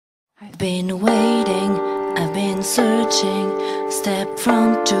I've been waiting, I've been searching. Step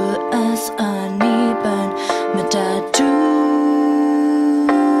front to us uneven, my tattoo.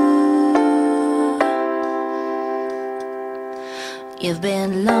 You've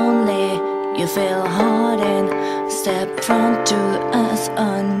been lonely, you feel hardened. Step front to us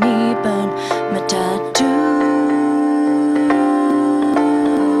uneven, my tattoo.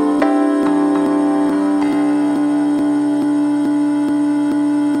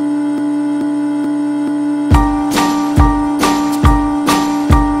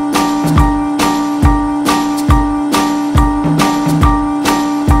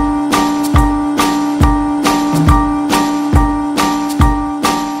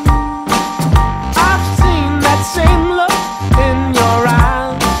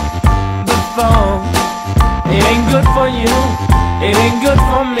 It ain't good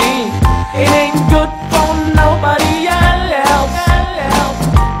for me. It ain't good for nobody else.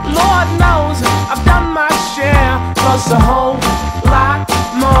 Lord knows I've done my share, plus a whole lot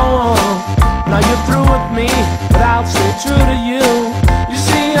more. Now you're through with me, but I'll stay true to you. You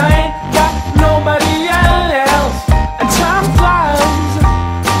see, I ain't got nobody else, and time flies.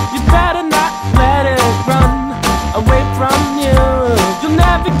 You better not let it run away from you. You'll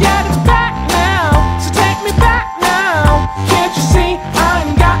never get it back now, so take me back now. Can't you see I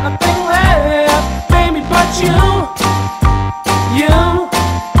ain't got nothing left, baby, but you.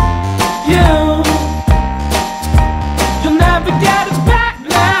 You'll never get it back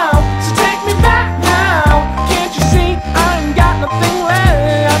now, so take me back now. Can't you see I ain't got nothing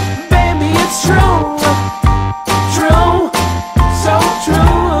left, baby, it's true, true, so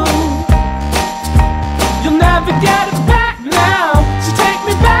true. You'll never get it back now, so take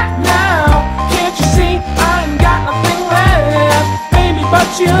me back now. Can't you see I ain't got nothing left, baby, but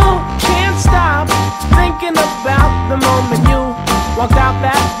you can't stop thinking about the moment you walked out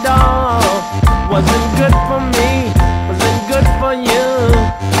that door. Wasn't good for me.